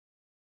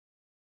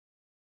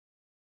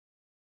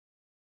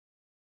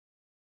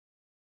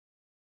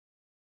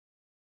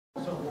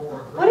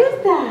What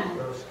is that?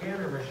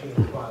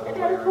 Is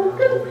that a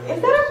pumpkin?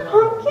 Is that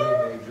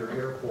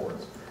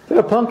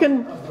a pumpkin?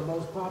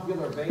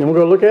 You want to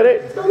go look at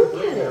it? Go look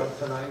at it.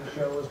 Tonight's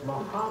show is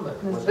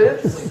Muhammad. Was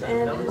Boots the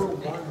and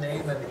 #1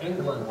 name in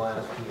England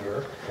last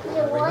year.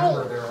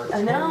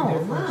 I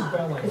know.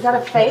 Look. Is that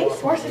a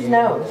face? Where's his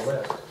nose?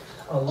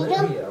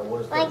 Olivia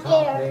was the top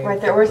name.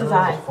 Right there. Where's his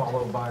eye?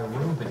 Followed by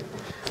Ruby.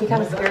 Is he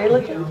kind of scary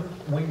looking?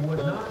 We would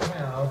not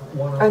have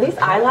one of Are these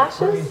eyelashes?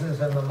 phrases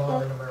in the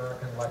modern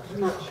American lexicon.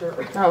 I'm not sure.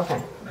 Oh,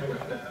 okay.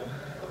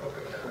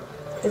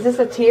 Is this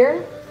a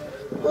tear?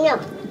 No.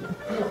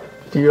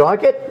 Do you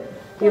like it?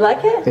 You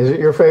like it? Is it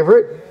your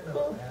favorite?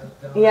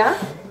 Yeah?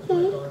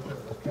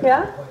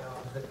 Yeah?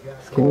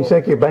 Can you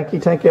take your banky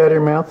tank out of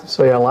your mouth and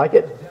say I like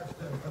it?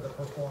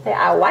 Hey,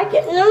 I like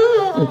it.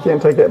 You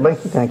can't take that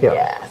banky tank out.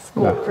 Yeah,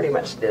 school pretty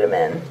much did him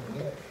in.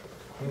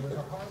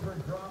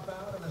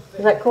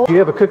 Is that cool? Do you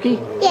have a cookie?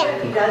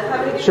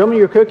 Yeah. Show me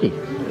your cookie.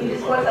 He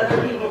just wants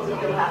other people to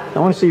feel happy. I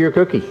want to see your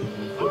cookie.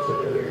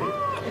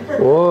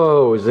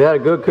 Whoa, is that a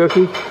good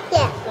cookie?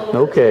 Yeah.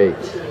 Okay.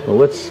 Well,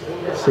 let's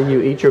see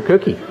you eat your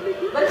cookie.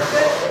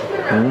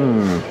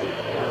 Mmm.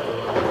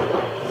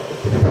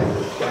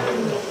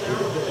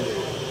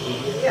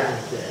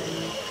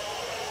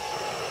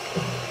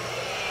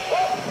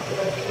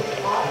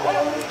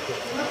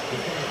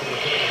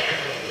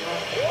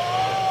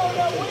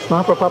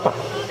 Smile for Papa.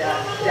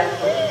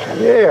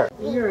 Yeah.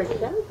 You're a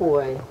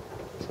cowboy.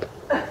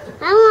 I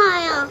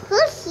want a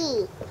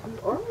horsey.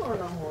 Or on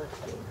a horse.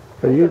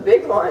 Are you A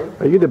big one.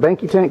 Are you the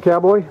banky tank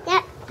cowboy?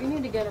 Yeah. You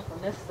need to get it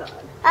from this side.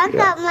 I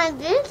got my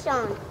boots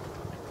on.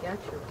 Got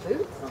your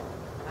boots on.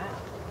 Wow,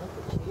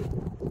 look at you.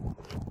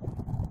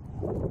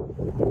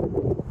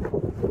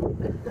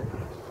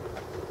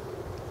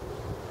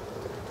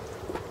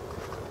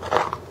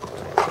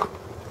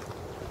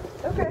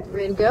 Okay,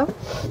 ready to go?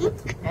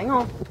 Hang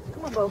on.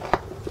 Come on, Bo.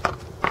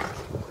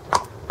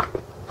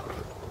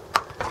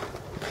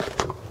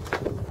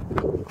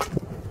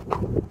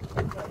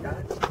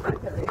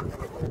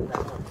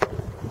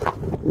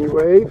 You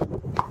wave.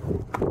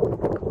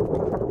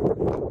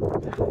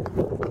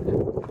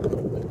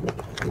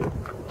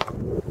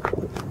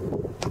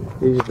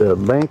 He's the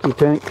banky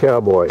tank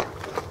cowboy.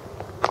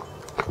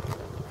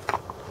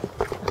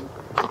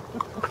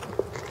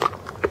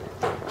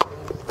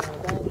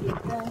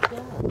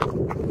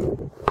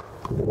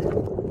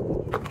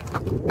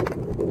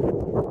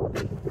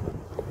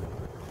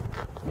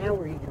 Now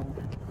where are you going?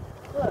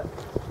 Look.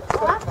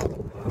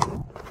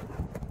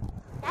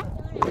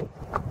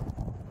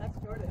 That's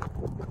Jordan.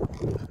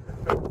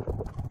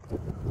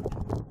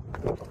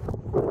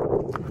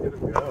 Get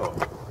him go.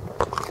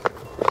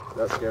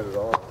 Not scared at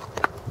all.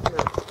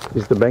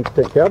 He's the banky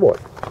tank cowboy.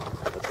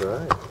 That's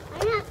right.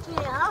 I'm not scared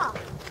at all.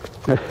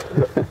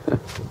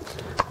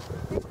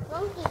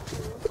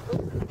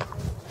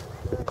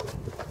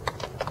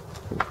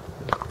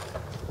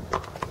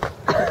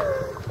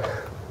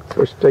 Of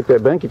course, you take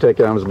that banky tank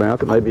out of his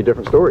mouth, it may be a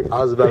different story. I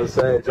was about to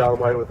say, John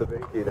Wayne with the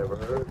binky, never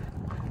heard.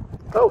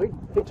 Oh, he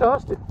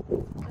tossed it.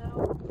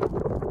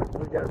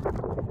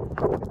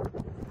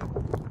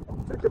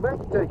 Took the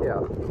banky tank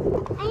out.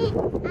 I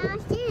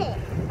did it.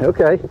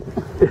 Okay.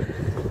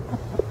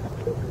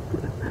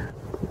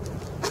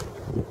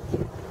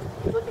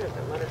 Looking at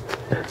the letter.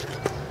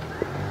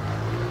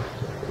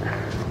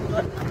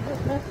 Look,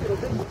 a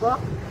big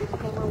buck just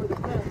came over the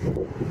fence and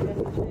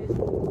he chased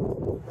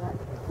him back.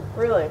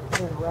 Really?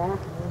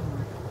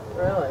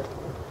 Really?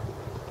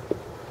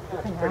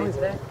 That's pretty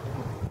day.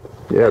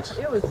 Yeah,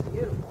 It was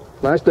beautiful.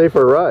 nice day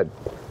for a ride.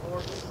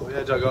 Well, yeah,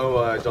 did y'all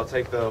go, did y'all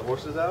take the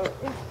horses out?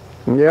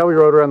 Yeah, we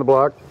rode around the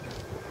block.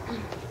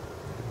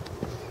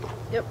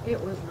 Yep,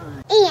 it was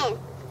nice. Ian.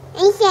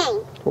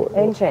 Insane.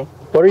 And Shane.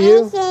 What are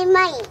you? Insane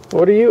money.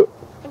 What are you?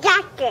 A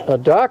doctor. A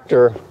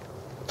doctor?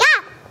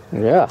 Yeah.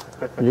 Yeah.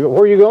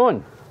 Where are you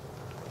going?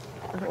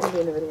 I don't want to be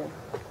in the video.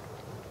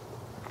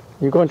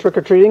 You going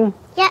trick-or-treating?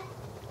 Yeah.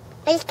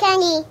 It's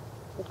candy.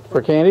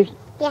 For candy?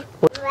 Yeah.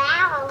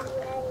 Wow.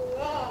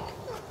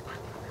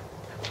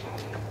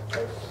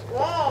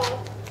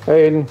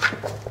 Aiden.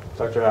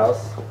 Dr.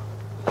 House.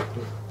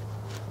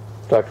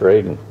 Dr.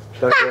 Aiden.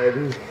 Dr.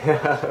 Aiden.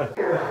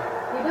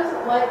 He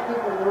doesn't like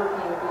people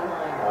working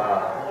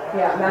behind him.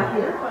 Yeah,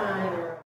 Matthew. You're fine.